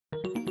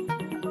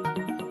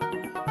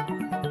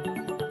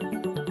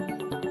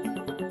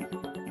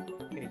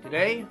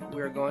Today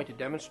we are going to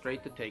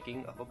demonstrate the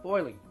taking of a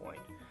boiling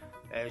point.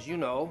 As you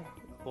know,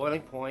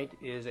 boiling point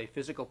is a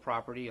physical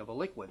property of a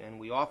liquid, and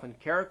we often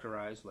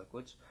characterize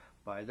liquids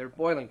by their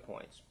boiling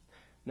points.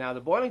 Now,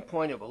 the boiling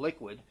point of a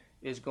liquid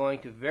is going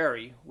to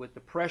vary with the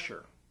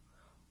pressure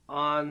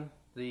on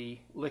the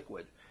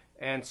liquid.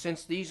 And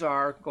since these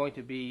are going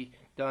to be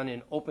done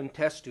in open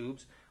test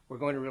tubes, we're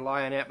going to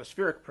rely on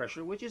atmospheric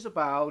pressure, which is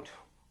about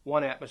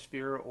 1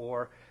 atmosphere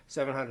or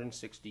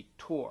 760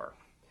 torr.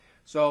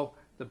 So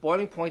the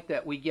boiling point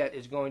that we get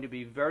is going to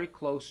be very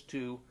close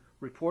to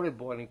reported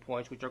boiling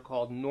points, which are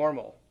called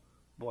normal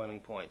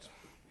boiling points.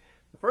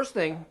 The first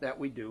thing that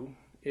we do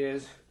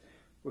is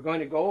we're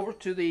going to go over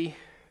to the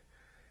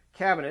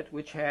cabinet,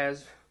 which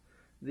has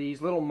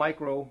these little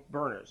micro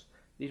burners.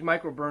 These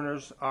micro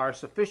burners are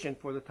sufficient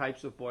for the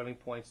types of boiling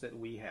points that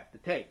we have to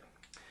take.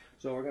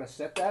 So we're going to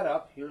set that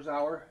up. Here's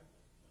our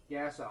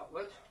gas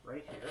outlet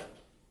right here.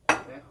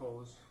 That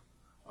hose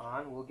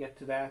on. We'll get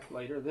to that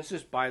later. This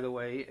is, by the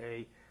way,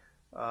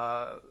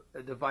 a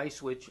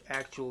device which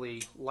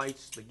actually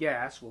lights the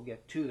gas. We'll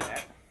get to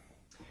that.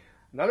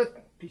 Another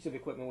piece of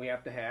equipment we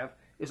have to have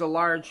is a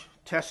large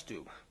test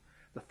tube.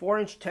 The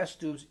 4-inch test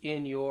tubes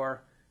in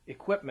your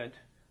equipment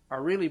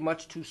are really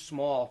much too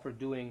small for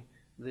doing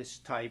this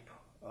type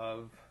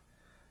of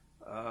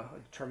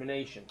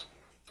determination.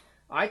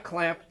 I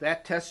clamped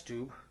that test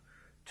tube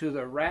to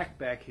the rack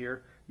back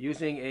here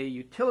using a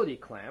utility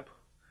clamp,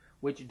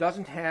 which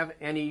doesn't have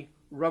any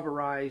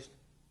rubberized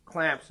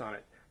clamps on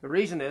it. The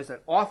reason is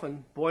that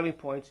often boiling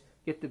points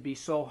get to be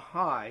so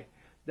high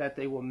that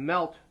they will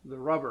melt the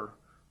rubber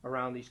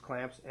around these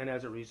clamps, and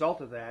as a result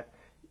of that,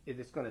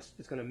 it's going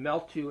to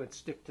melt to and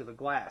stick to the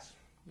glass.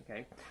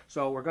 Okay,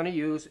 so we're going to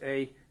use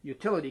a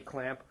utility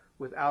clamp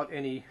without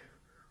any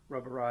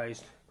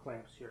rubberized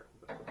clamps here.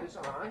 Put this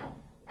on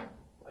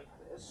like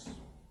this.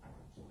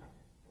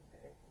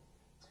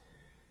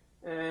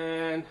 Okay.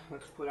 And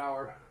let's put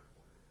our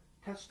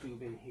test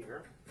tube in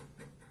here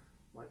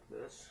like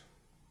this.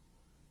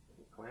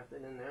 Clamp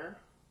it in there.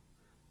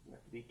 Doesn't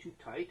have to be too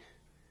tight,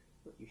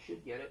 but you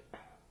should get it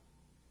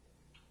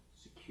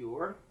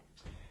secure.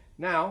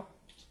 Now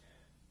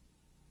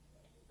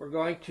we're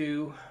going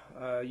to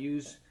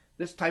use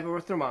this type of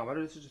a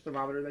thermometer. This is a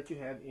thermometer that you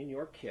have in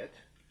your kit.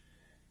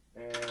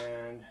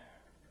 And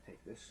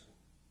take this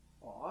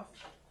off.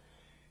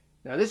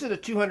 Now this is a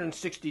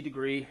 260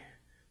 degree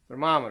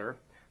thermometer.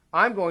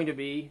 I'm going to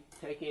be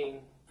taking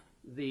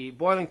the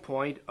boiling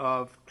point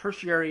of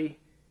tertiary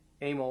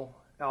amyl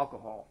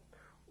alcohol,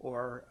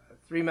 or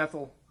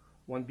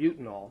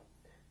 3-methyl-1-butanol,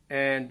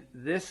 and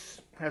this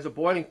has a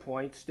boiling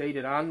point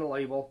stated on the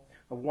label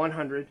of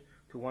 100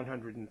 to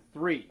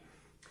 103.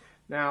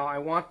 Now I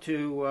want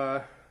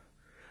to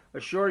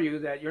assure you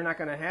that you're not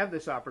going to have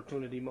this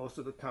opportunity most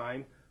of the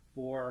time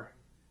for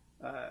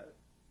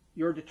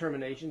your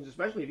determinations,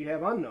 especially if you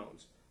have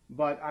unknowns.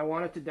 But I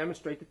wanted to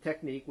demonstrate the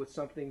technique with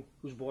something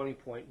whose boiling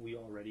point we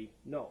already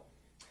know.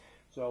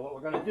 So what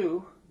we're going to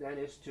do then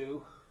is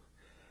to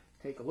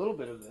take a little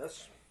bit of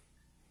this,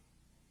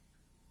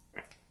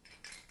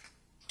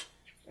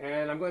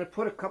 and I'm going to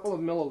put a couple of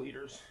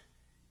milliliters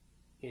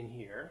in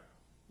here,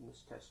 in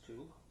this test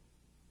tube.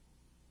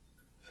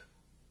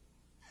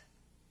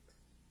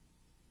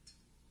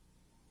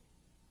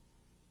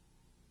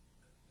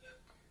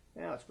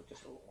 Now let's put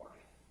just a little more.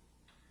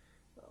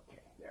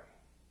 Okay, there.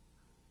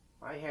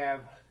 I have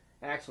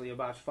actually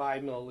about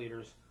 5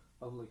 milliliters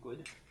of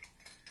liquid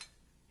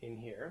in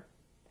here.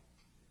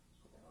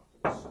 Put that off to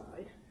the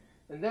side.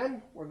 And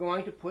then we're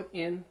going to put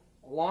in,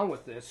 along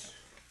with this,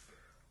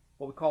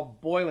 what we call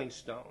boiling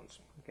stones.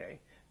 Okay.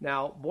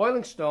 Now,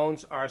 boiling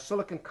stones are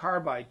silicon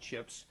carbide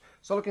chips.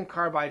 Silicon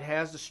carbide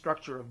has the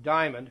structure of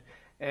diamond,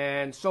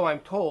 and so I'm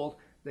told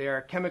they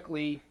are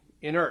chemically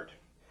inert.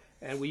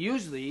 And we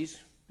use these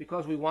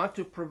because we want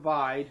to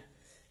provide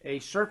a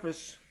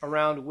surface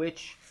around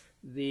which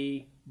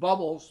the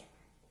bubbles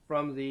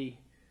from the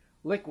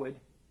liquid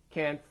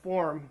can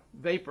form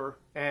vapor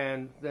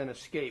and then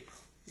escape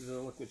the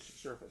liquid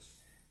surface.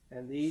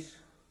 And these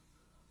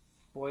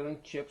boiling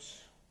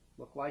chips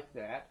look like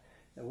that.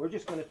 And we're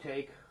just going to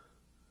take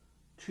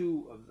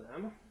 2 of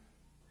them,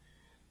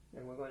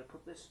 and we're going to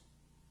put this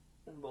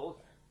in both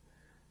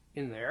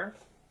in there.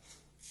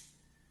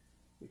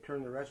 We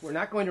turn the rest. We're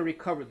not going to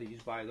recover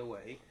these, by the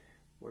way.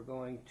 We're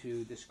going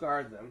to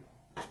discard them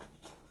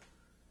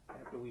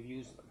after we've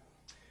used them.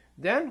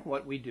 Then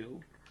what we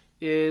do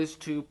is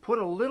to put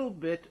a little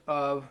bit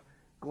of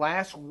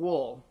glass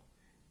wool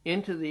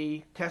into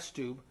the test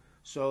tube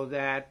so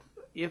that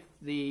if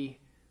the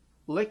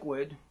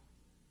liquid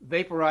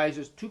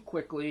vaporizes too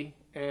quickly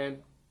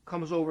and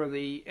comes over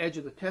the edge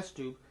of the test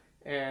tube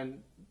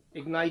and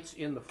ignites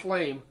in the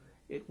flame,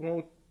 it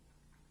won't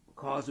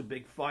cause a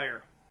big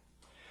fire.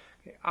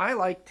 Okay, I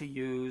like to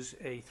use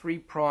a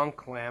 3-prong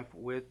clamp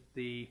with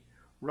the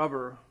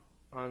rubber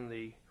on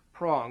the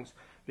prongs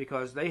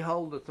because they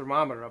hold the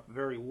thermometer up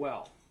very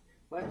well.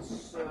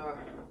 Let's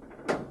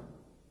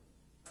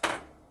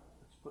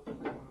put the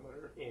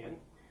thermometer in.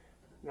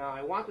 Now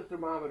I want the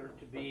thermometer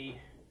to be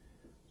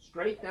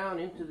straight down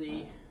into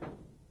the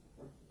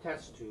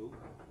test tube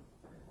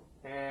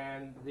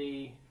and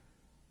the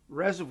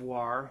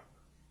reservoir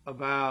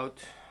about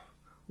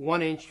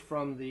 1 inch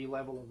from the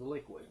level of the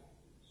liquid.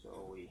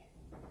 So we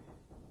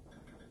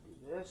do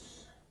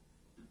this.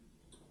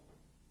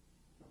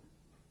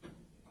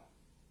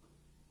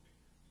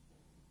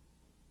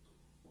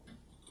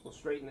 We'll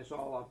straighten this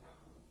all up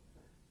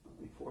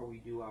before we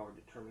do our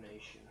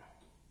determination.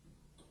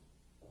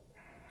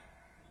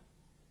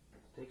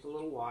 It takes a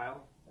little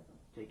while.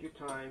 Take your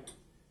time.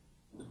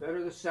 The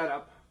better the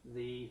setup,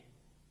 the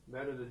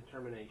better the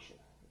determination.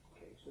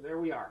 Okay, so there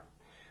we are.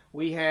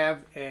 We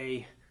have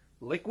a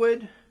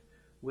liquid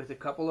with a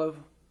couple of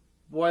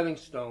boiling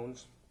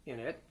stones in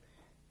it,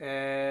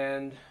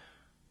 and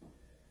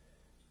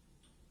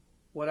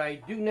what I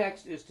do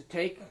next is to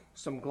take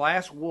some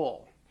glass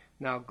wool.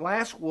 Now,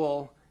 glass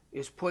wool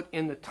is put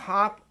in the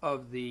top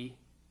of the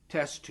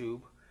test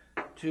tube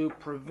to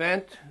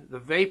prevent the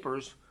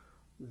vapors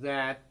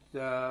that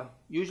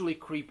usually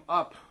creep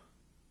up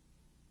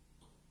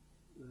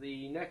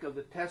the neck of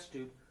the test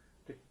tube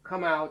to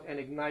come out and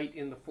ignite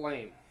in the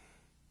flame.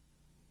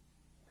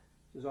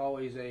 This is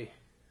always a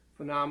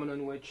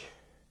phenomenon which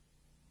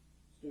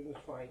students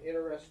find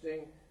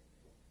interesting.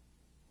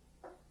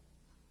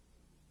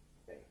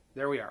 Okay,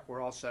 there we are.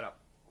 We're all set up.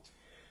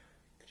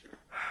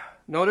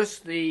 Notice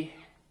the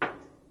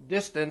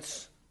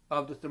distance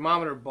of the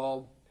thermometer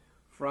bulb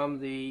from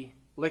the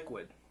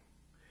liquid.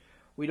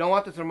 We don't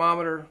want the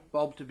thermometer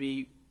bulb to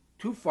be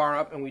too far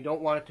up, and we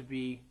don't want it to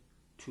be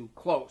too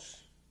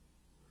close.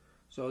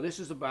 So this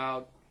is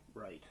about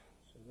right.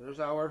 So there's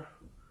our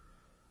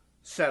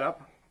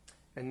setup,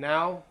 and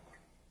now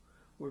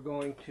we're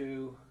going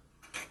to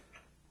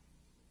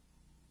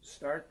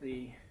start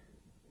the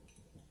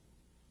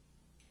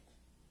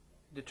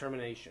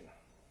determination.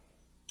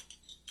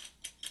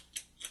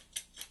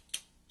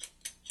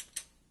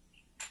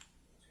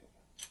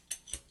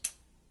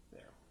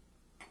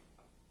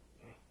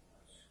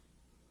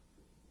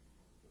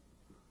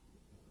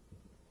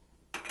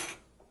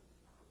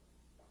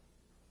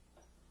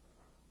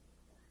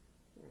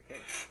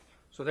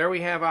 So there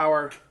we have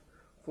our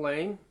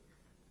flame,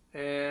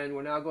 and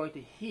we're now going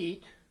to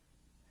heat.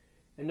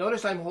 And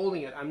notice I'm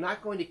holding it. I'm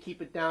not going to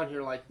keep it down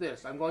here like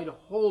this. I'm going to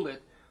hold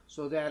it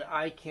so that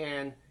I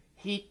can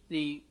heat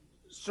the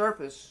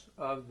surface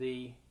of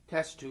the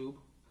test tube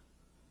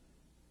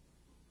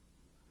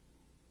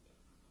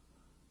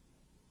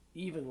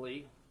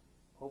evenly,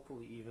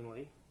 hopefully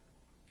evenly.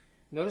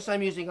 Notice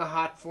I'm using a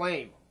hot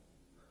flame.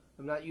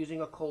 I'm not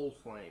using a cold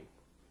flame.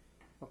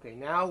 Okay,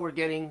 now we're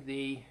getting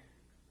the,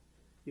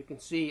 you can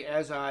see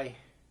as I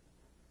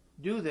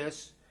do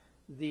this,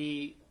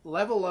 the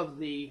level of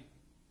the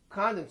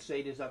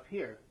condensate is up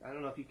here. I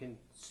don't know if you can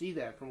see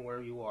that from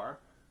where you are,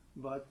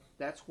 but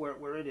that's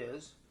where it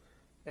is.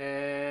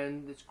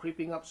 And it's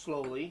creeping up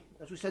slowly.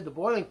 As we said, the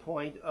boiling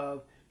point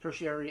of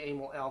tertiary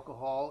amyl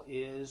alcohol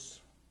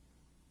is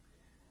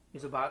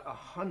about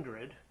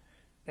 100.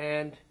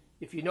 And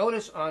if you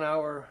notice on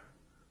our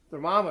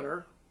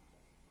thermometer,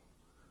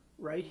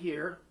 right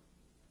here,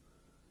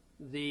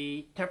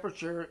 the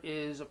temperature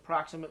is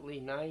approximately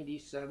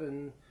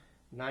 97,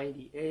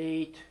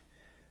 98.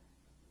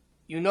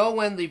 You know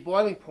when the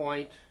boiling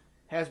point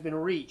has been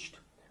reached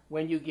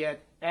when you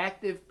get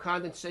active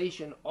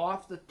condensation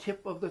off the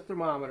tip of the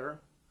thermometer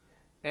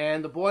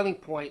and the boiling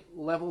point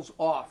levels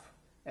off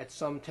at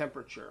some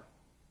temperature.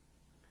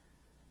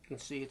 You can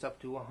see it's up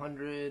to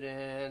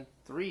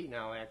 103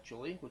 now,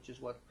 actually, which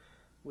is what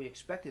we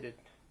expected it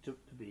to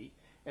be.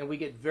 And we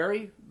get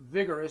very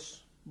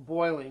vigorous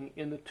boiling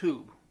in the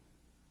tube.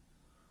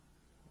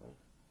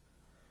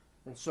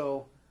 And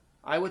so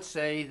I would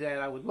say that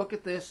I would look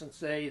at this and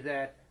say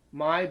that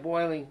my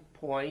boiling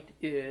point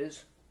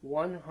is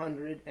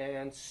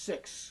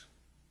 106.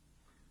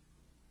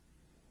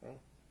 Okay.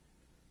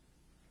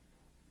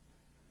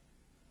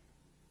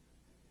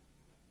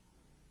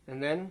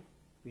 And then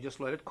we just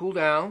let it cool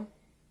down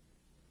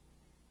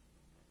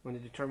when the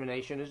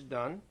determination is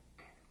done,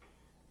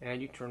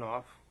 and you turn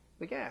off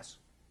the gas.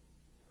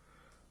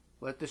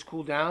 Let this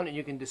cool down, and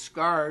you can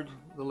discard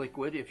the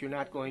liquid if you're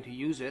not going to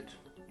use it.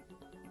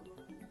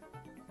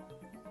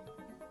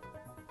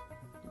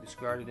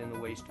 Discard it in the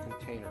waste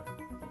container.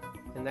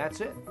 And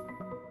that's it.